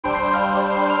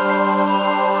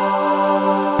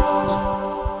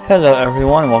Hello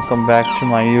everyone, welcome back to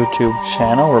my YouTube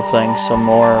channel. We're playing some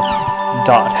more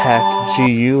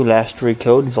 .hack.gu Last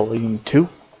Recode Volume 2.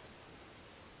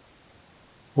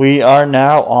 We are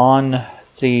now on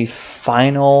the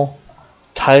final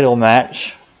title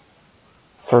match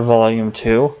for Volume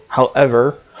 2.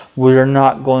 However, we're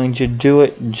not going to do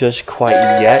it just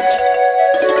quite yet,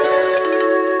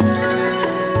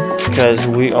 because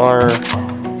we are...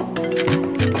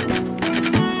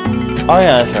 Oh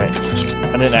yeah, that's right.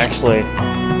 I didn't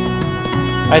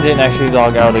actually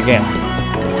log out again.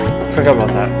 Forgot about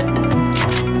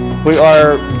that. We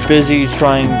are busy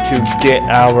trying to get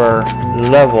our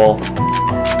level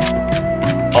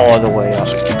all the way up.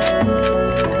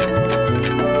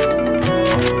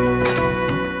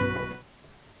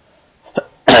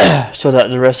 So that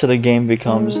the rest of the game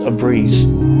becomes a breeze.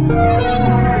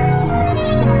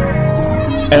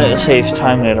 And it saves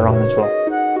time later on as well.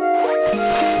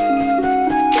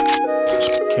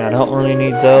 I don't really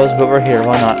need those, but we're here,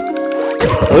 why not?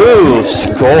 Ooh,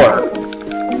 score!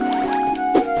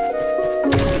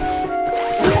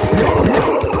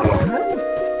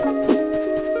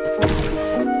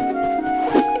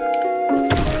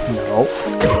 Nope.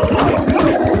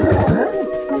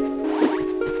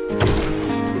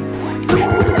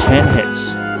 Ten hits.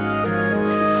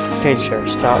 Okay, chair,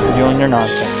 stop doing your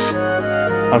nonsense.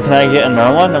 Oh, can I get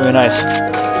another one? That'd be nice.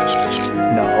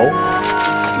 No.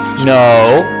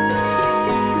 No.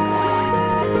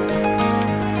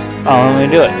 Oh, let me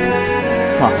do it.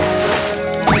 Huh.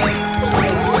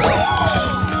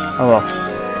 Oh well.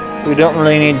 We don't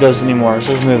really need those anymore,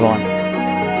 so let's move on.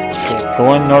 Okay,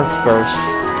 going north first.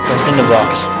 What's in the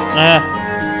box?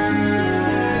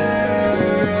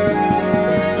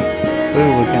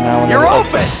 Ooh, we can now level up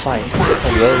the scythe.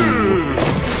 Hello.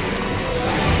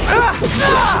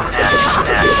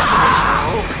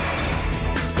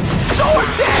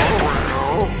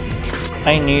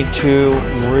 I need to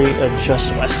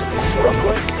readjust myself real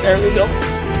quick. There we go.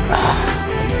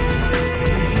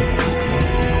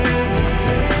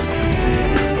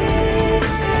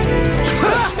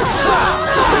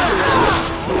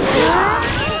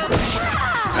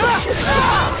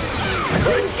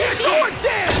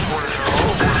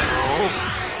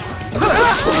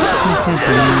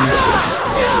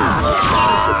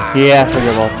 Yeah, I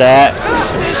forgot about that.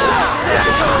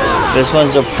 This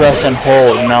one's a press and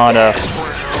hold, not a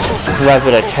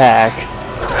rapid attack.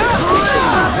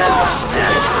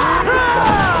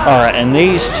 Alright, and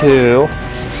these two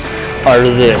are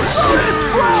this.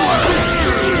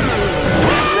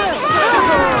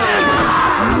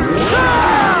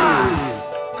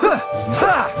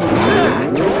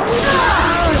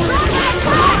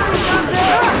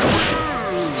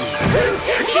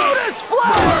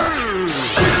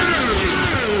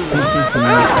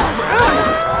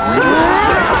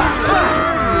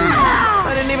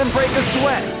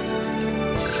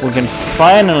 We can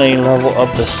finally level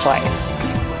up the scythe.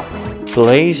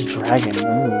 Blaze Dragon.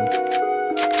 Ooh.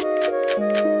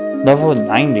 Level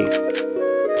 90.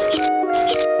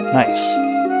 Nice.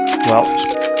 Well.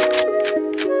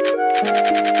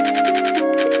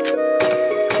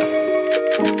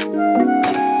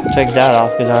 Take that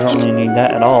off because I don't really need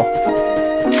that at all.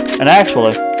 And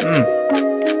actually,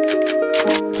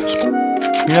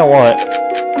 you know what?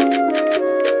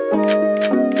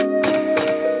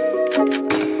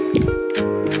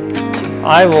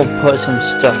 I will put some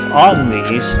stuff on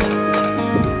these.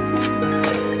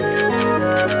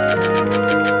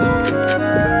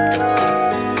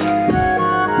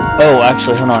 Oh,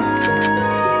 actually, hold on.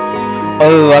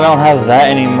 Oh, I don't have that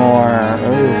anymore.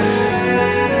 Oof.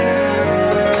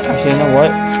 Actually, you know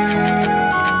what?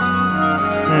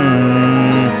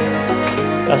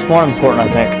 That's more important, I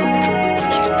think.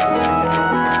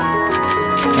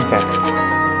 Okay.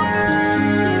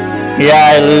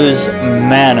 Yeah, I lose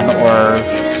mana, or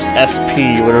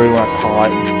SP, whatever you want to call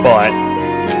it, but...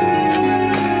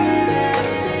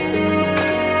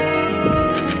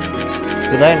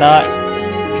 Did I not?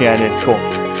 Yeah, I did, cool.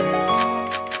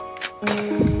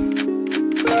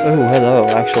 Oh, hello,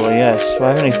 actually, yes. Do I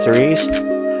have any threes?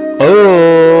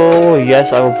 Oh,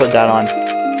 yes, I will put that on.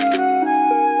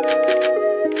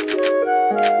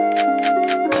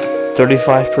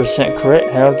 35% crit?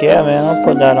 Heck yeah, man, I'll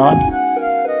put that on.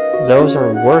 Those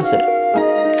are worth it.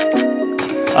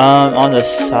 On the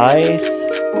scythe,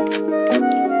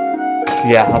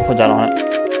 yeah, I'll put that on it.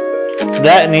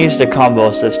 That needs the combo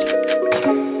assist.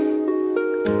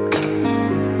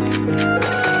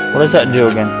 What does that do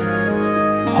again?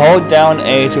 Hold down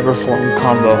A to perform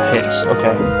combo hits.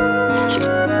 Okay.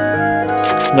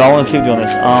 No, I want to keep doing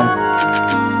this.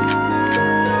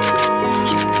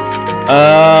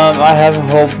 I have a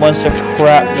whole bunch of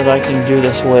crap that I can do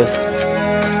this with.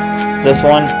 This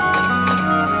one.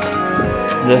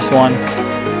 This one.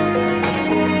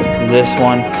 This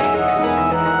one.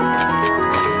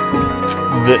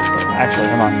 Actually,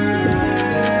 come on.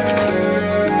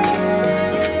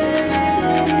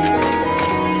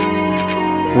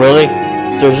 Really?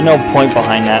 There's no point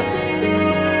behind that.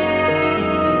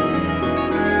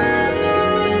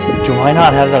 Do I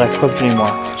not have that equipped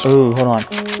anymore? Ooh, hold on.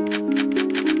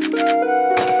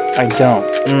 I don't.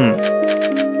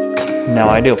 Now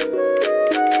I do.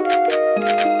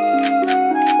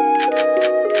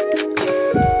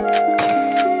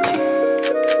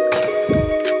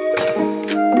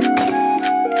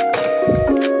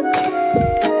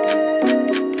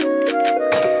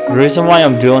 The reason why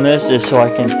I'm doing this is so I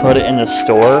can put it in the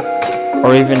store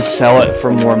or even sell it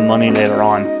for more money later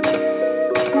on.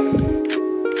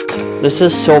 This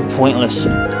is so pointless.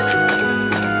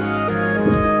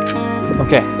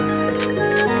 Okay.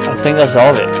 I think that's all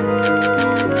of it.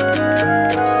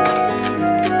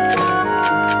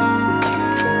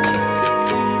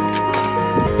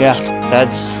 Yeah,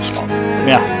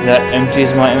 that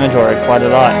empties my inventory quite a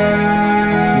lot.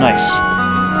 Nice.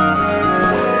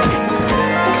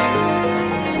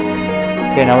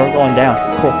 Okay, now we're going down.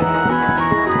 Cool.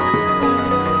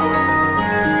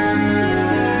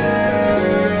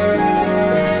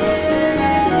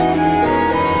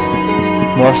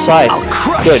 More scythe.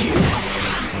 Good.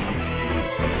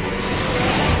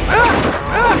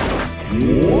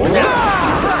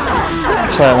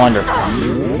 Actually, I wonder.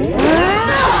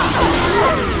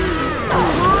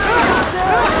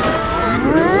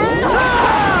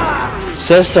 It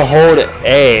says to hold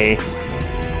A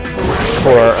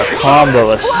for a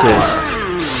combo assist,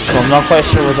 so I'm not quite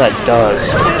sure what that does.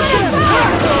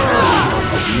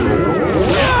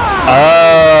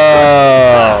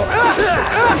 Oh,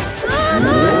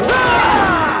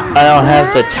 I don't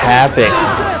have the tapping.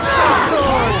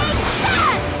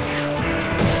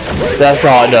 That's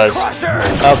all it does.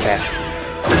 Okay.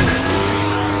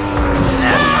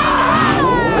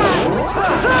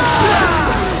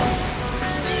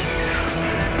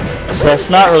 So that's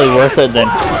not really worth it then.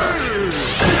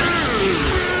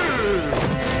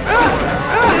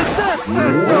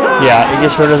 Yeah, it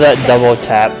gets rid of that double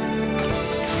tap.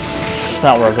 It's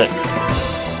not worth it.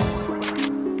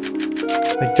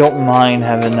 I don't mind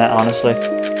having that, honestly.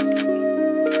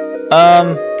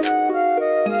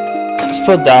 Let's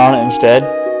put that on it instead.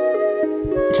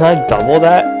 Can I double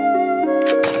that?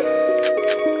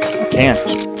 I can.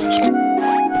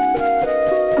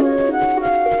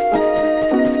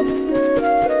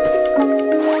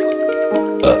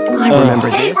 I remember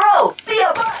this.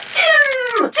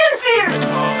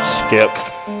 Skip.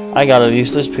 I got a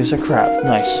useless piece of crap.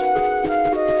 Nice.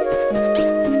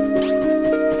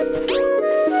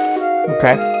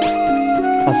 Okay.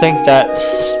 I think that's...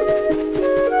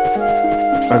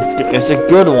 it's a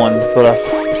good one, but I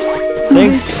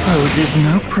think... This poses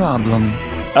no problem.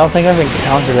 I don't think I've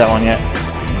encountered that one yet.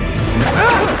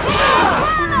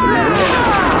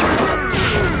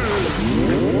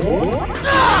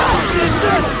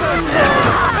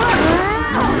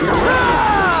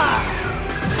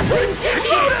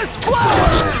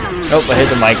 Nope, I hit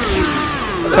the mic.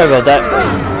 Sorry about that.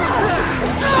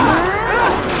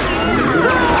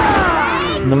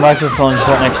 The microphone's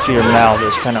right next to your mouth.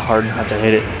 It's kind of hard not to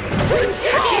hit it.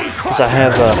 Because I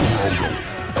have a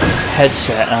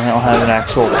headset and I don't have an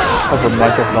actual proper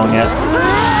microphone yet.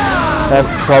 I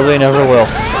probably never will.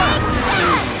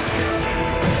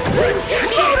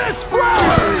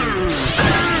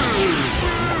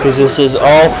 Because this is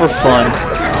all for fun.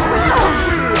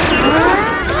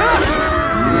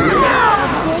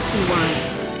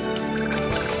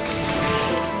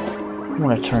 I'm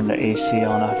gonna turn the AC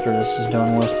on after this is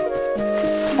done with.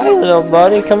 Hey little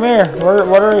buddy, come here.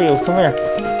 What are you? Come here.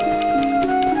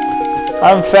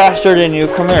 I'm faster than you.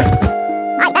 Come here.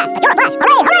 I'm fast, but you're a flash.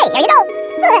 Hooray, hooray, here you go.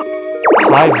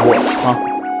 High wolf,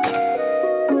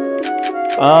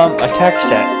 huh? Attack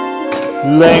stat.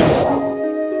 Lame.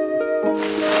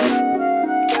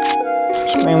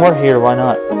 I mean, we're here, why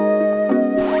not?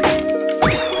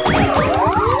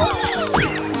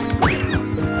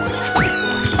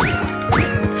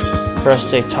 Press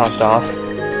stay topped off.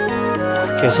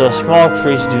 Okay, so the small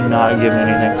trees do not give me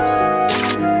anything.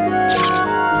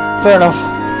 Fair enough.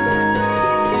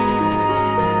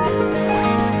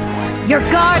 Your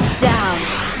guard's down.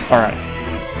 Alright.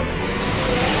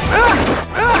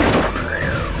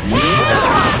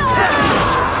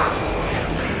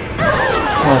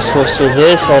 I'm gonna switch to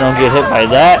this so I don't get hit by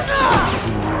that.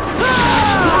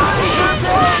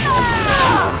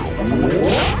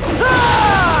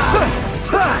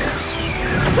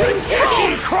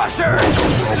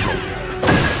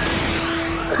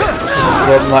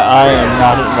 Rub my eye and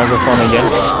not hit the microphone again.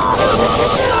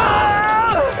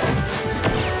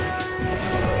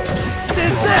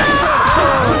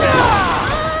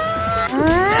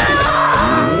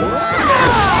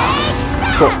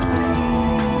 Cool.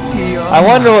 I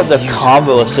wonder what the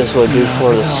combo assist would do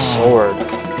for the sword.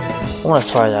 I want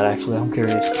to try that actually, I'm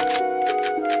curious.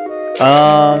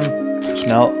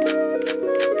 No.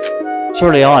 It's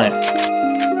already on it.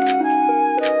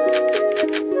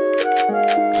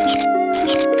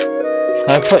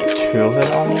 Can I put 2 of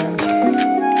it on there?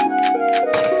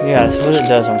 Yeah, that's what it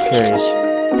does, I'm curious.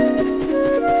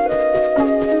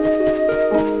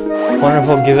 Wonder if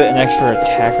it'll give it an extra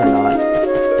attack or not.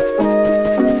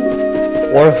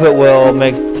 Or if it will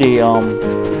make the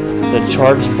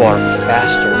charge bar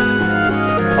faster.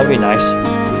 That'd be nice.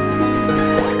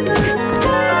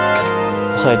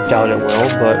 So I doubt it will,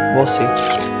 but we'll see.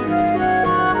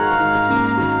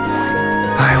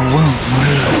 I won't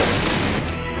lose.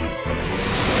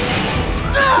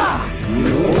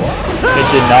 It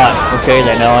did not. Okay,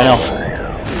 then now I know.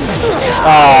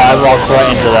 Ah, I walked right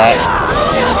into that.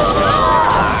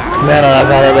 Man, I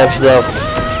found it left though.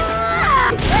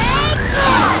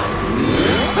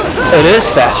 It is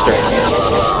faster.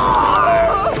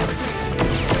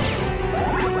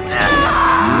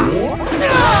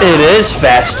 It is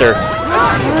faster.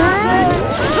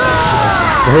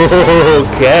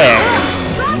 Okay.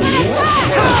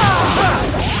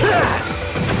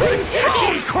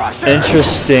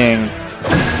 Interesting.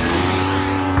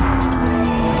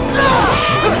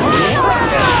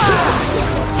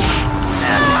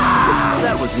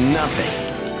 That was nothing.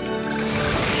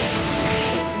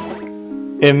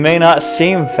 It may not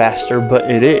seem faster,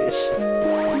 but it is.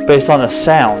 Based on the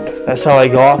sound. That's how I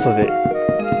go off of it.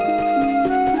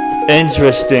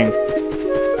 Interesting.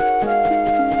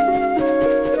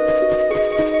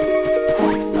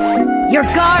 Your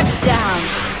guard's down.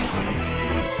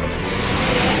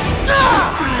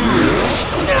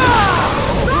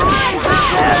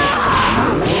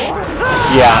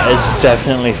 Yeah, it's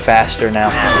definitely faster now.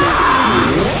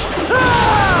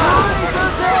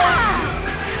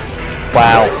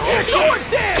 Wow.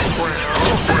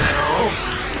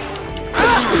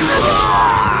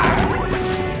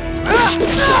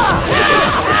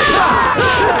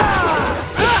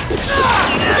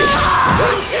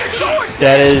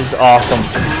 That is awesome.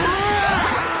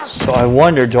 So I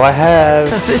wonder, do I have...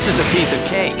 This is a piece of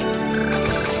cake.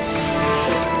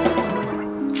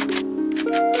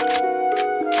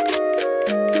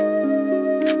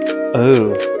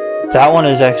 Oh, that one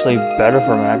is actually better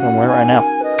for me. I can wear it right now.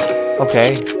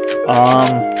 Okay.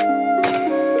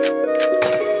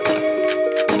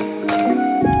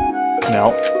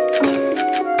 No.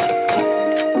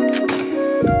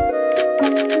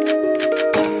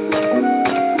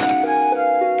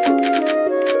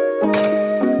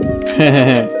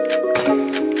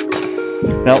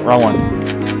 Nope, wrong one.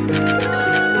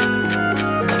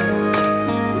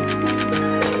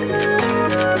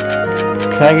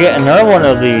 Can I get another one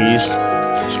of these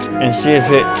and see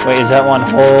if it... Wait, is that one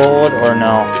hold or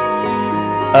no?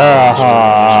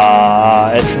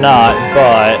 It's not,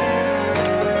 but...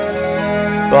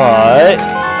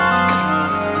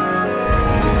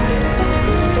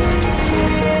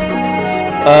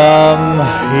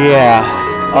 yeah.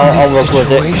 I'll work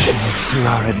with it. This situation is to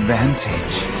our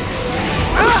advantage.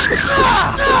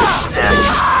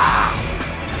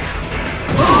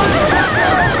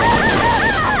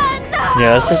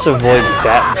 Yeah, let's just avoid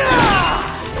that.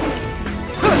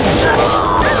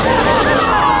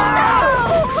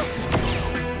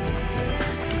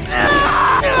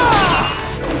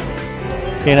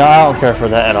 You know, I don't care for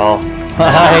that at all.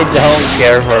 I don't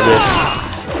care for this.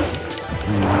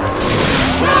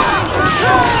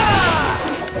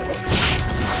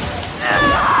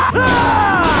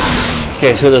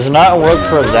 Okay, so it does not work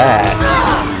for that.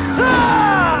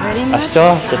 I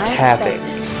still have to tap it.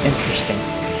 Interesting.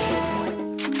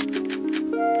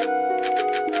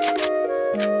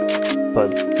 But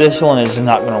this one is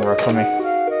not going to work for me.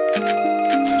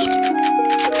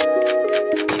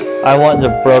 I want the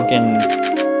broken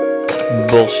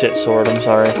bullshit sword, I'm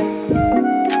sorry.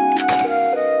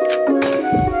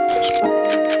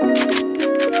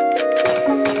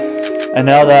 And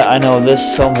now that I know this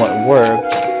somewhat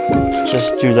worked,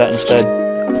 just do that instead.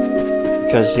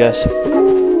 Because yes.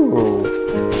 Ooh.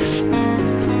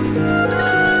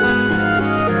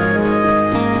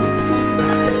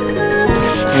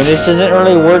 I mean, this isn't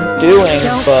really worth doing,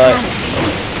 but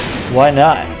why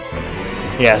not?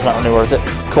 Yeah, it's not really worth it.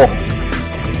 Cool.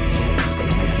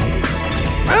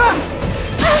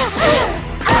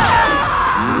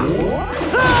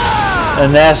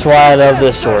 And that's why I love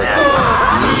this sword.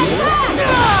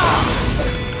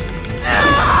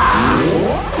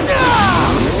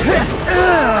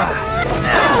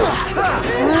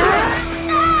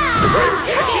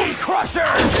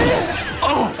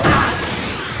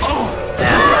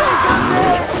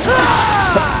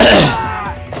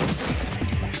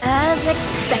 As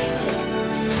expected.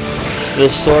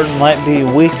 This sword might be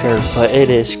weaker, but it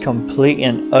is complete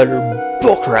and utter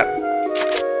bullcrap.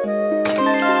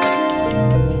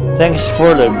 Thanks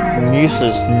for the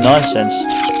useless nonsense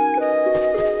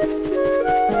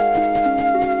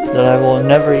that I will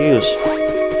never use.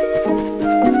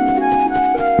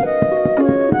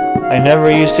 I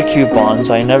never used the coupons,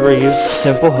 I never used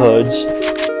simple hoods.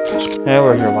 Yeah,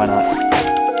 we're here, why not?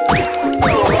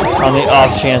 On the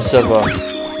off chance of a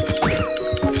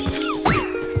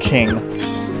king.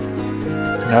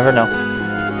 Never know.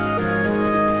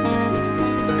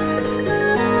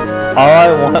 All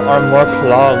I want are more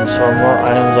clogs or more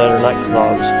items that are like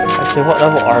clogs. Actually, what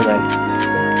level are they?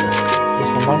 Yes,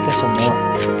 I might get some more.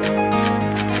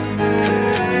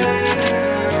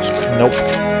 Nope.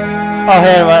 Oh,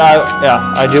 hey, yeah,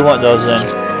 I do want those then.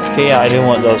 Okay, yeah, I do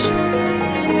want those.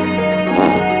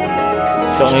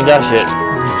 Don't need that shit.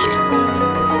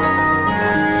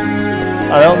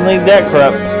 I don't need that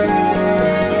crap.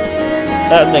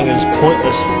 That thing is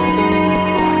pointless.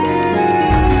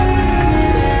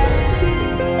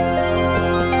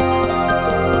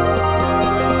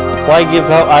 Why give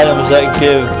out items that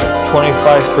give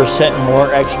 25% more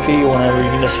XP whenever you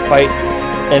can just fight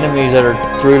enemies that are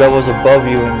 3 levels above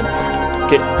you and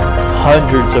get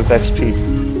hundreds of XP?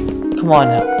 Come on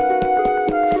now.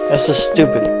 That's just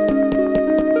stupid.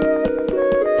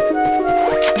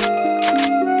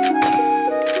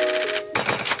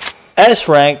 S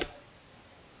rank.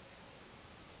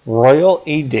 Royal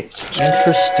Edict.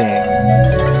 Interesting.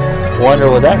 Wonder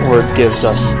what that word gives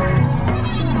us.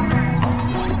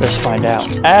 Let's find out.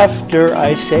 After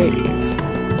I save.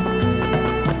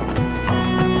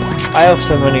 I have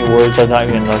so many words I've not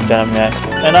even looked at them yet.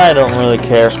 And I don't really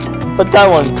care. But that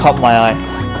one caught my eye.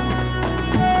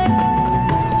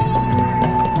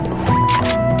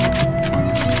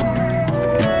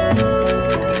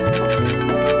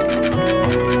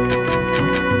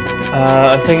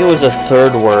 I think it was a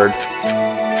third word.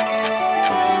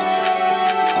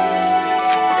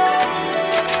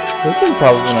 We can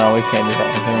probably, no, we can't do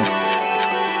that one.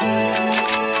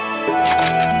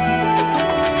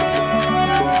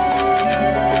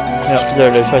 Yep, there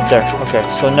it is, right there. Okay,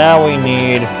 so now we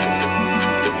need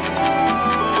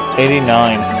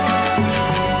 89.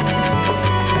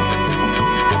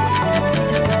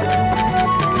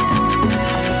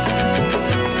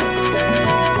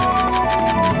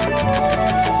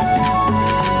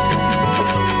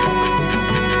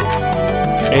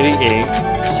 $88,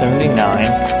 $79.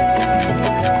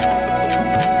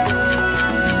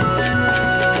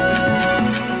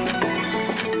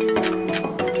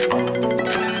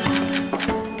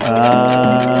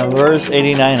 Where's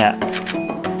 89 at?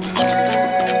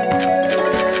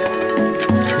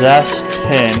 That's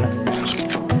 10.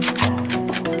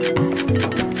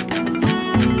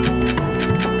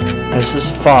 This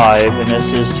is 5, and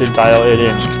this is to dial it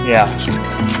in. Yeah.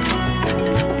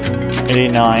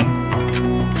 89.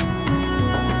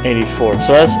 84.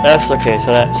 So that's okay,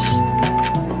 so that's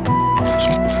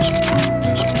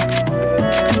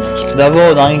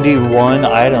level 91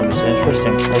 items.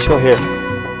 Interesting. Let's go here.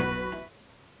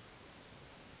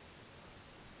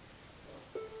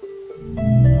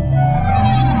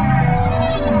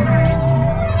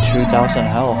 2,000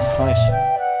 health. Nice.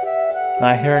 And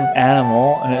I hear an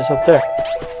animal and it's up there.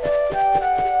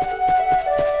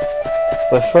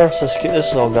 But first, let's get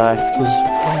this little guy, because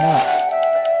why not?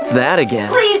 It's that again.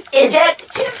 Please eject.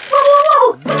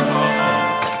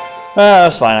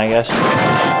 That's fine, I guess.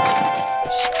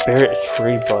 Spirit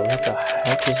tree bug. What the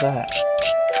heck is that?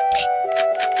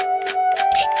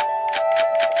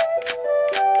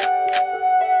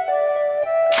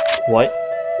 What?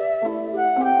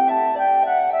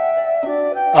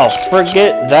 Oh,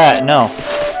 forget that. No.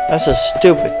 That's just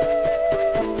stupid.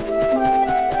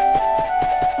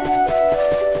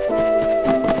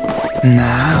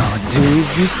 Now, do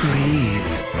as you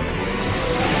please.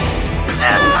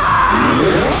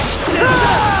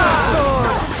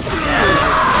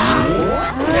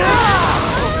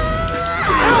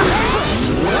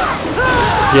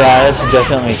 Yeah, it's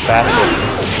definitely faster.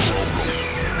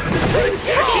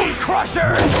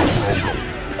 Crusher!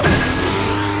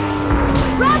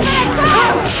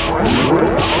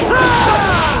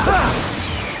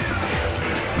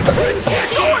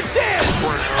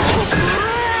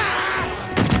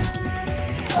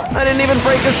 I didn't even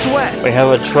break a sweat. We have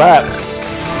a trap.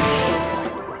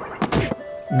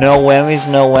 No whammies,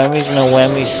 no whammies, no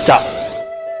whammies. Stop.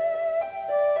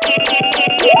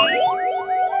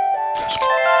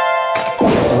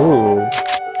 Ooh.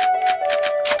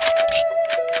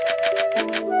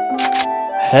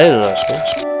 Hello.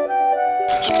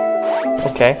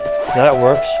 Okay, that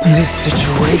works. This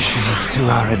situation is to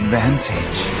our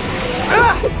advantage.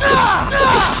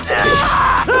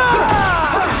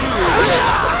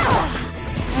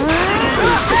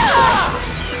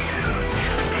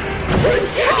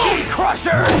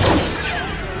 Crusher!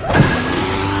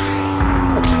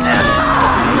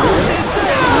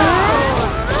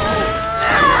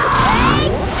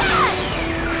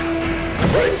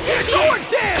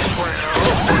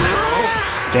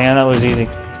 Damn, that was easy.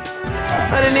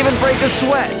 I didn't even break a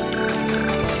sweat.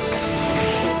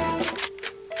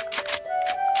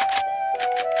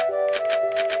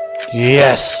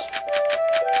 Yes.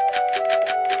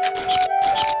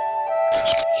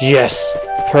 Yes.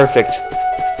 Perfect.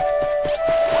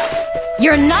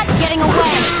 You're not getting away!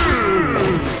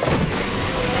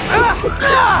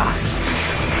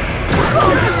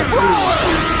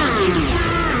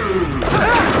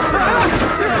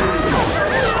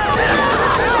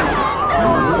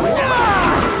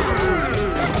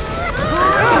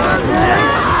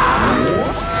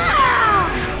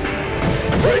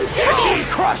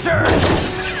 Crusher!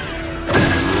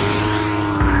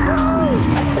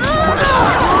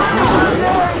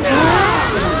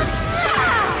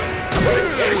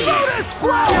 Lotus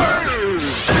flower!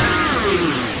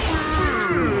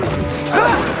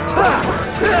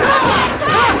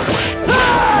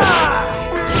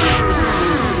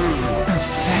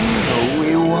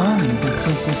 We won.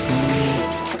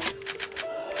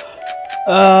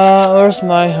 Where's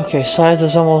my... Okay, size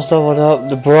is almost doubled up.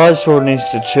 The broadsword needs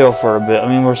to chill for a bit. I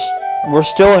mean, we're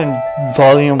still in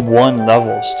volume 1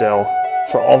 level still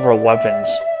for all of our weapons.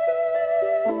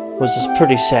 Which is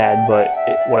pretty sad, but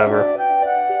whatever.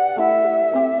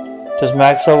 Because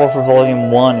max level for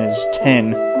volume 1 is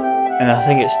 10, and I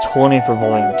think it's 20 for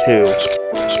volume 2.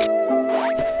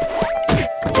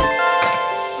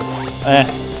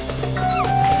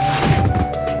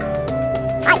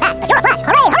 I passed, but you're a flash.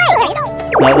 Hooray, hooray! There you go.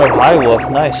 Another high wolf,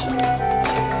 nice.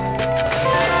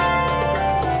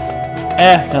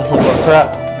 Nothing but crap.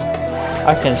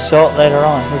 I can sell it later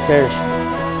on, who cares?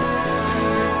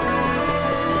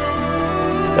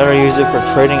 Better use it for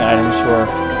trading items for,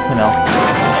 you know,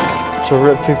 to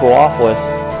rip people off with.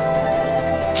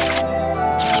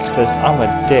 Because I'm a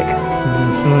dick.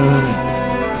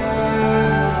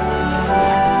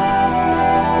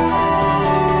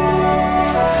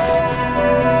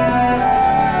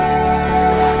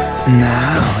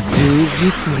 Now, do as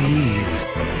you please.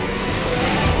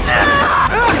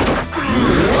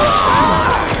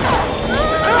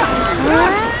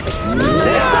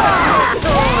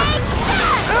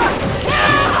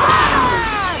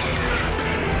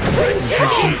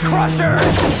 Crusher!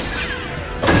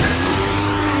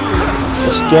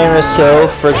 This game is so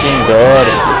freaking good.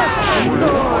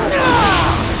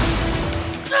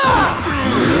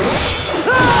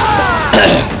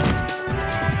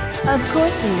 Of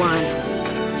course we won.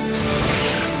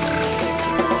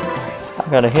 I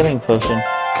got a healing potion.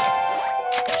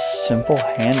 Simple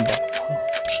handbag.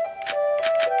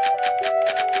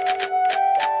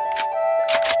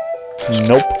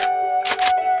 Nope.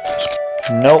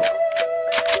 Nope.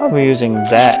 I'll be using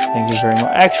that. Thank you very much.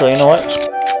 Actually, you know what?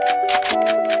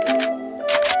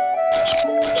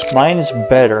 Mine's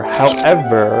better.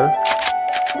 However,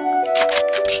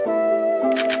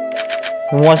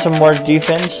 you want some more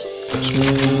defense?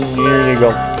 Here you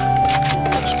go.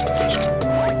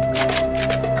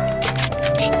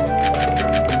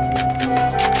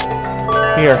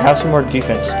 Here, have some more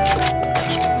defense.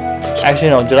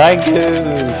 Actually, no. Did I give...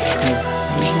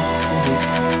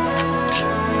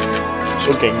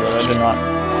 Okay, good. I did not.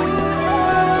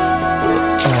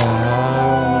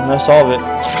 Let's solve it.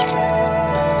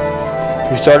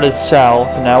 We started south.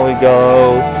 Now we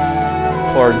go...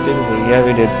 Or did we? Yeah,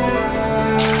 we did.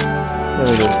 Yeah,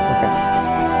 we did. Okay.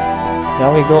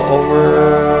 Now we go over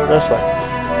this way.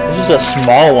 This is a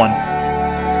small one.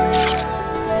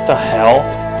 What the hell?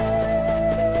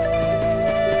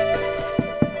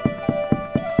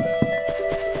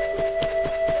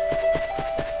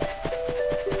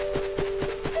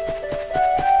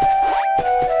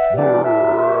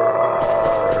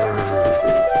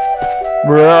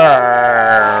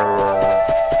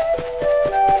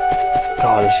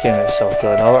 God, this game is so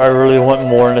good. I really want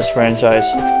more in this franchise.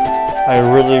 I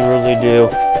really, really do.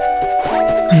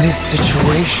 This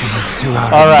situation is to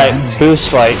our Alright, advantage. boost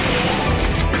fight.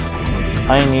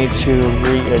 I need to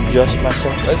readjust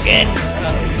myself again.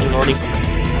 Lordy.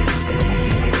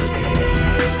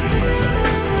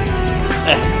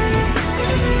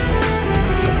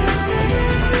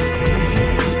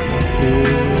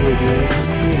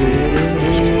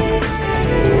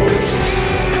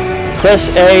 Press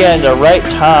A at the right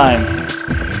time.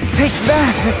 Take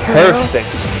that, Haseo.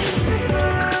 Perfect.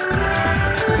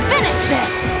 Finish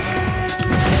this!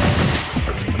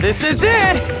 This is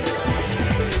it!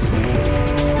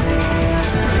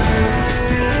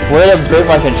 Way to break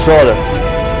my controller.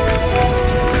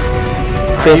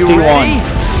 51.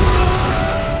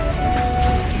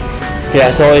 Yeah,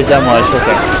 it's always that much.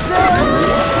 Okay.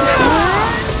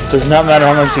 Does not matter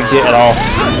how much you get at all.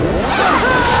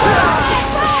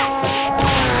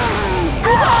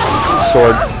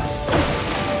 Sword.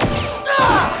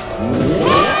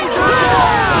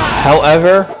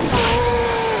 However,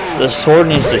 the sword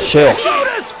needs to chill.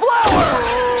 Lotus flower!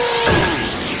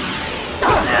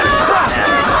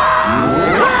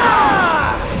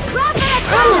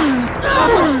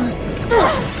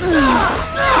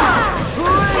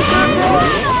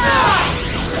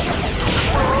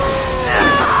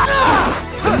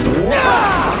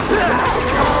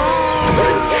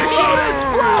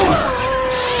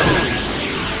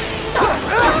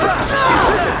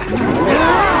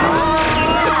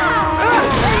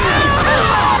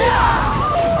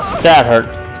 That hurt.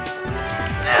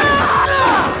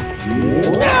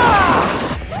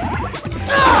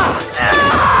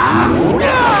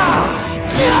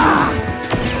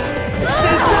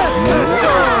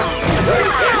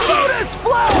 Lotus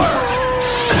flower!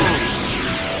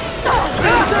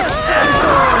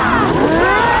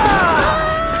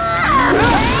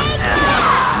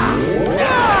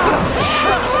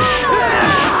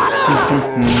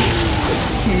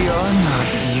 You're not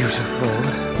beautiful.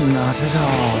 Not at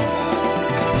all.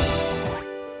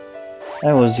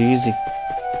 That was easy.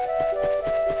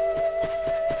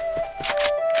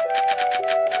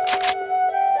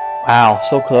 Wow,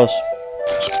 so close.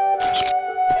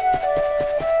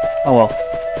 Oh well.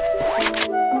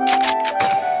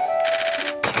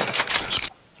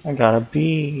 I got a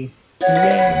B.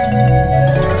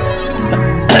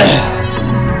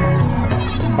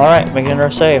 Alright, making our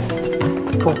save.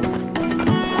 Cool.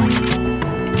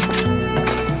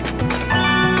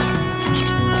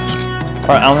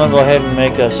 Alright, I'm gonna go ahead and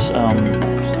make us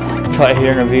cut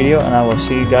here in the video, and I will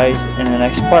see you guys in the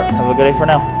next part. Have a good day for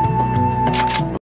now.